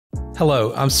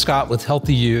Hello, I'm Scott with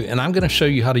Healthy You, and I'm going to show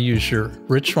you how to use your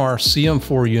Richmar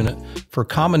CM4 unit for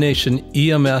combination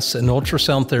EMS and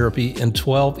ultrasound therapy in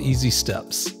 12 easy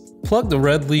steps. Plug the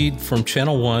red lead from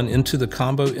channel 1 into the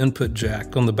combo input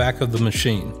jack on the back of the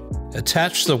machine.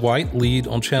 Attach the white lead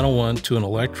on channel 1 to an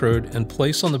electrode and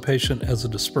place on the patient as a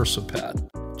dispersive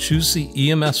pad. Choose the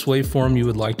EMS waveform you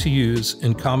would like to use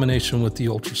in combination with the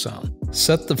ultrasound.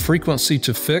 Set the frequency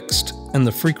to fixed and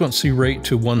the frequency rate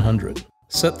to 100.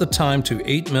 Set the time to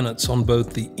 8 minutes on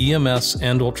both the EMS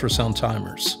and ultrasound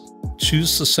timers.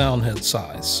 Choose the sound head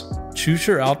size. Choose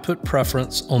your output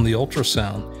preference on the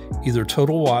ultrasound, either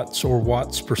total watts or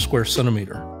watts per square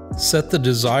centimeter. Set the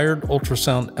desired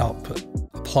ultrasound output.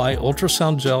 Apply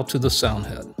ultrasound gel to the sound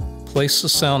head. Place the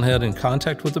sound head in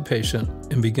contact with the patient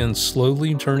and begin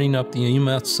slowly turning up the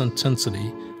EMS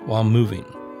intensity while moving.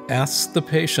 Ask the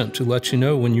patient to let you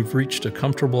know when you've reached a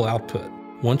comfortable output.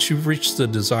 Once you've reached the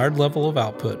desired level of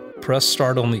output, press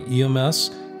start on the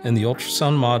EMS and the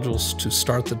ultrasound modules to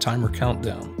start the timer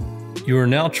countdown. You are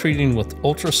now treating with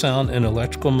ultrasound and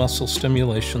electrical muscle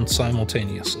stimulation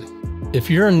simultaneously. If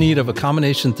you're in need of a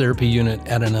combination therapy unit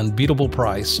at an unbeatable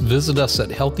price, visit us at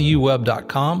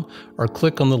healthyuweb.com or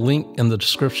click on the link in the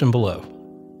description below.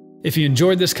 If you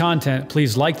enjoyed this content,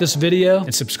 please like this video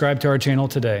and subscribe to our channel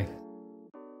today.